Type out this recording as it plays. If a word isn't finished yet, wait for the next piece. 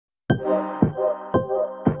Hello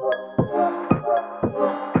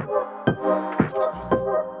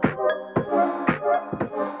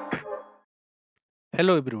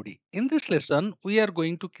everybody. In this lesson, we are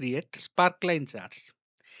going to create Sparkline charts.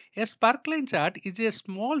 A Sparkline chart is a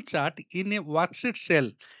small chart in a worksheet cell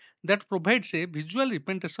that provides a visual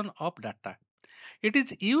representation of data. It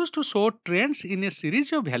is used to show trends in a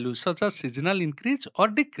series of values such as seasonal increase or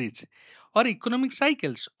decrease, or economic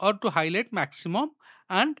cycles, or to highlight maximum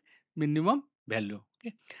and minimum value.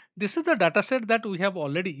 Okay. This is the data set that we have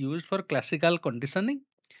already used for classical conditioning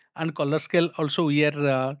and color scale also we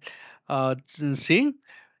are seeing.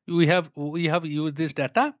 We have used this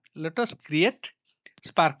data. Let us create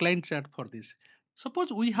Sparkline chart for this.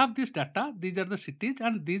 Suppose we have this data. These are the cities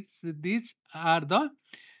and these are the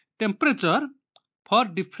temperature for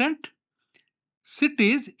different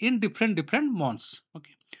cities in different months.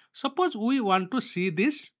 Okay. Suppose we want to see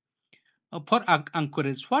this for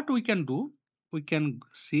anchorage. What we can do? We can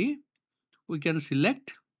see. We can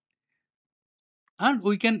select and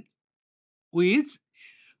use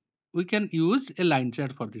we can use a line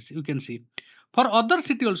chart for this. You can see for other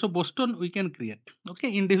city also Boston we can create.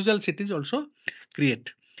 Okay, individual cities also create,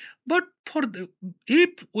 but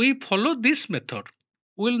if we follow this method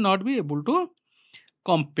we will not be able to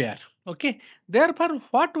compare. Okay, therefore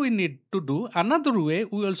what we need to do another way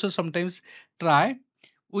we also sometimes try.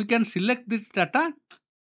 We can select this data.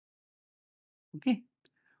 Okay,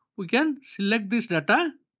 we can select this data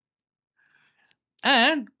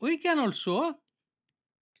and we can also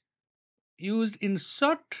use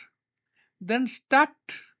insert, then start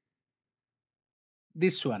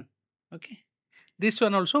this one. Okay, this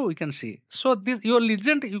one also we can see. So this your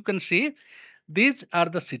legend you can see these are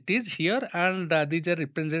the cities here and these are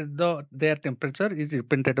represented their temperature is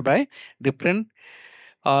represented by different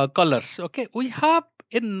colors. Okay, we have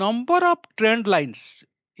a number of trend lines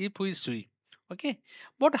if we see. Okay,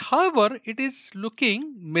 but however it is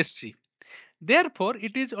looking messy, therefore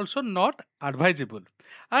it is also not advisable.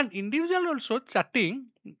 And individual also charting,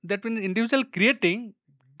 that means individual creating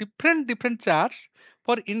different charts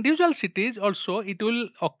for individual cities also it will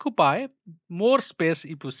occupy more space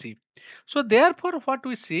if you see. So therefore what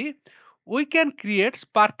we see, we can create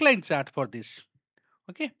Sparkline chart for this.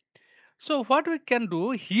 Okay, so what we can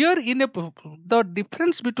do here in the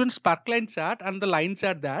difference between Sparkline chart and the line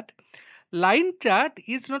chart, that line chart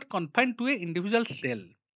is not confined to a individual cell.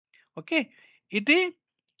 Okay, it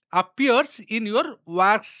appears in your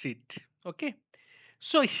worksheet. Okay,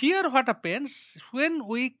 so here what happens, when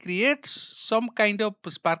we create some kind of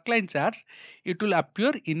Sparkline charts it will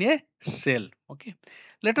appear in a cell. Okay,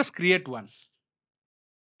 let us create one.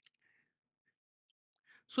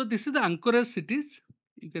 So this is the anchorage cities,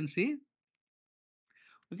 you can see.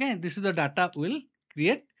 Okay, this is the data we'll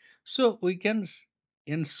create. So we can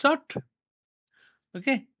insert.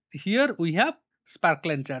 Okay, here we have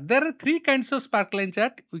Sparkline chart. There are three kinds of Sparkline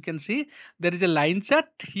chart. We can see there is a line chart.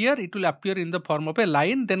 Here it will appear in the form of a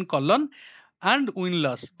line, then column and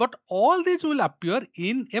win-loss. But all these will appear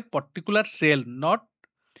in a particular cell, not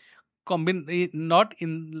not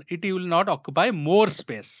in it will not occupy more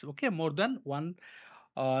space. Okay, more than one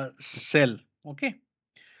cell. Okay.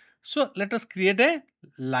 So let us create a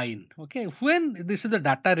line. Okay, when this is the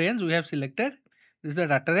data range we have selected, this is the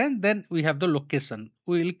data range, then we have the location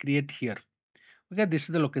we will create here. Okay, this is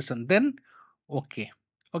the location, then okay.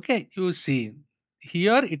 Okay, you see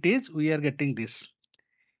here it is, we are getting this.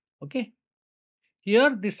 Okay,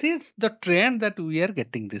 here this is the trend that we are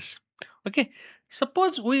getting this. Okay,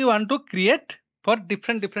 suppose we want to create for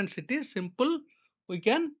different cities, simple, we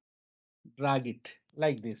can drag it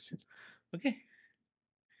like this. Okay,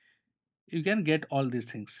 you can get all these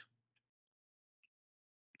things.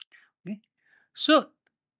 Okay, so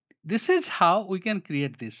this is how we can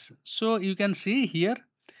create this. So you can see here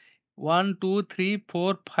 1 2 3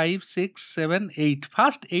 4 5 6 7 8,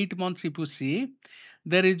 first 8 months if you see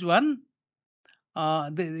there is one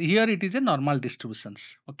here it is a normal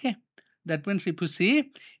distributions. Okay, that means if you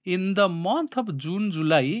see in the month of June,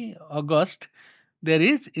 July, August there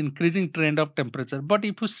is increasing trend of temperature, but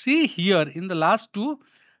if you see here in the last two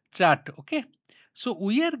chart, okay, so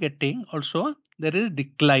we are getting also there is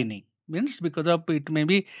declining, means because of it may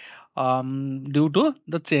be due to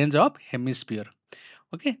the change of hemisphere.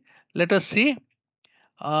 Okay, let us see,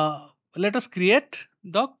 let us create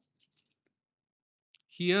the,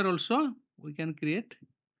 here also we can create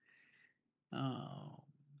uh,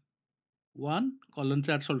 one column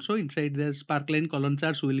charts also inside the Sparkline column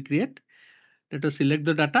charts we will create. Let us select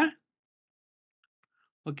the data.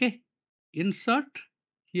 Okay, insert,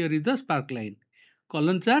 here is the Sparkline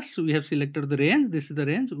column charts, we have selected the range, this is the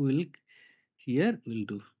range we will here will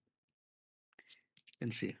do.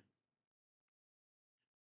 can see.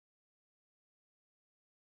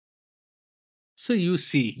 So you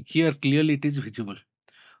see here clearly it is visible.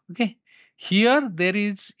 Okay. Here there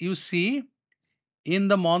is, you see, in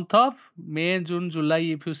the month of May, June, July,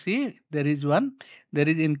 if you see, there is one, there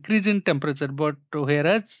is increase in temperature, but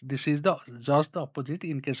whereas this is the just the opposite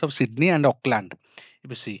in case of Sydney and Auckland, if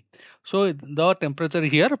you see. So the temperature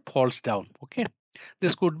here falls down. Okay.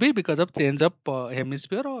 This could be because of change of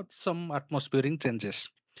hemisphere or some atmospheric changes.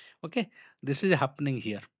 Okay. This is happening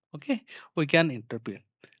here. Okay. We can interpret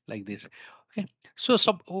like this. Okay. So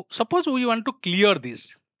suppose we want to clear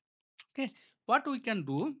this. Okay. What we can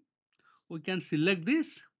do, we can select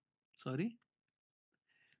this, sorry,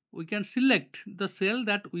 we can select the cell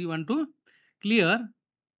that we want to clear.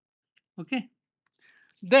 Okay,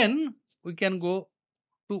 then we can go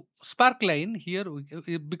to Sparkline. Here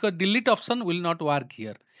because delete option will not work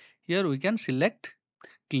here. Here we can select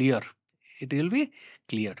clear, it will be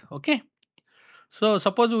cleared. Okay, so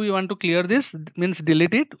suppose we want to clear this, means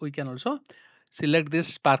delete it, we can also select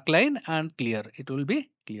this Sparkline and clear, it will be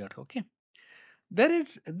cleared. Okay, there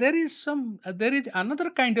is another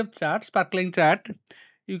kind of chart, sparkling chart,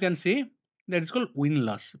 you can see, that is called win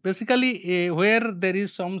loss. Basically where there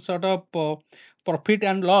is some sort of profit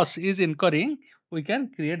and loss is incurring, we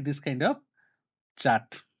can create this kind of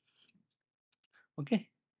chart. Okay,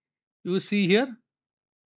 you see here.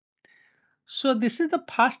 So this is the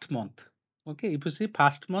first month. Okay, if you see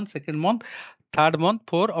first month, second month, third month,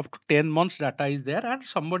 4 up to 10 months data is there, and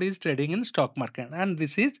somebody is trading in stock market, and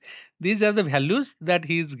these are the values that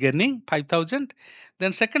he is gaining 5,000.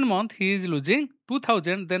 Then second month he is losing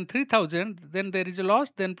 2,000, then 3,000, then there is a loss,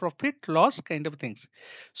 then profit, loss kind of things.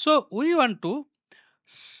 So we want to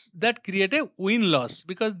that create a win loss,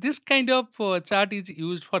 because this kind of chart is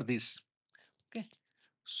used for this. Okay,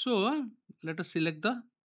 so let us select the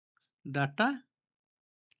data.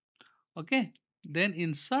 Okay, then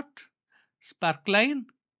insert Sparkline.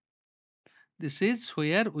 This is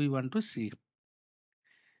where we want to see.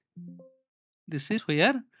 This is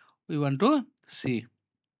where we want to see.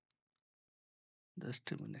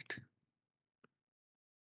 Just a minute.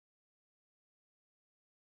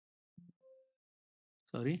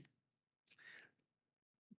 Sorry.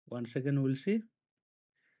 Once again we'll see.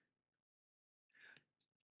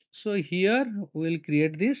 So here we'll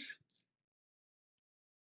create this.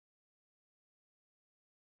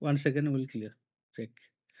 Once again we'll clear. Check.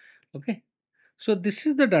 Okay. So this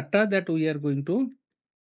is the data that we are going to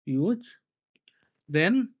use.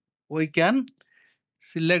 Then we can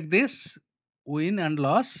select this win and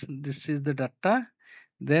loss. This is the data.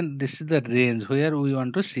 Then this is the range where we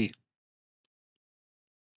want to see.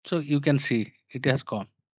 So you can see it has gone.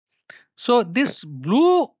 So this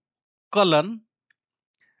blue column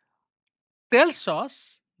tells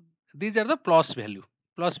us these are the plus value.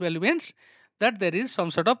 Plus value means that there is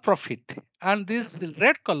some sort of profit. And this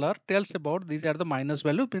red color tells about these are the minus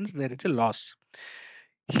value, means there is a loss.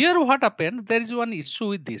 Here what happened, there is one issue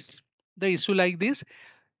with this. The issue like this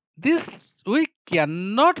we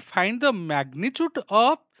cannot find the magnitude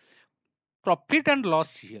of profit and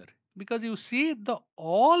loss here, because you see the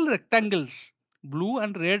all rectangles, blue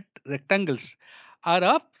and red rectangles are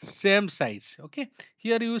of same size. Okay,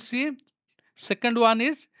 here you see second one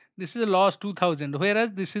is, this is a loss 2,000,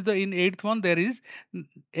 whereas this is the in eighth one there is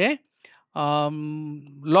a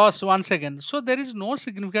loss once again. So there is no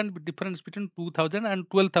significant difference between 2,000 and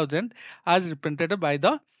 12,000 as represented by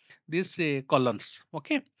the these columns.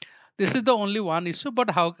 Okay, this is the only one issue, but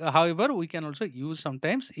however we can also use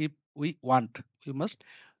sometimes if we want, we must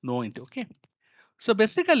know it. Okay, so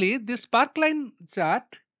basically this sparkline chart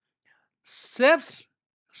saves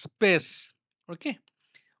space, okay,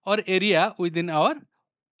 or area within our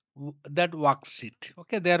that worksheet.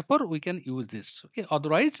 Okay, therefore we can use this. Okay,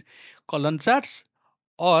 otherwise column charts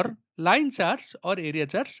or line charts or area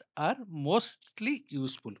charts are mostly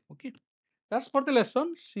useful. Okay, that's for the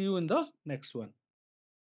lesson. See you in the next one.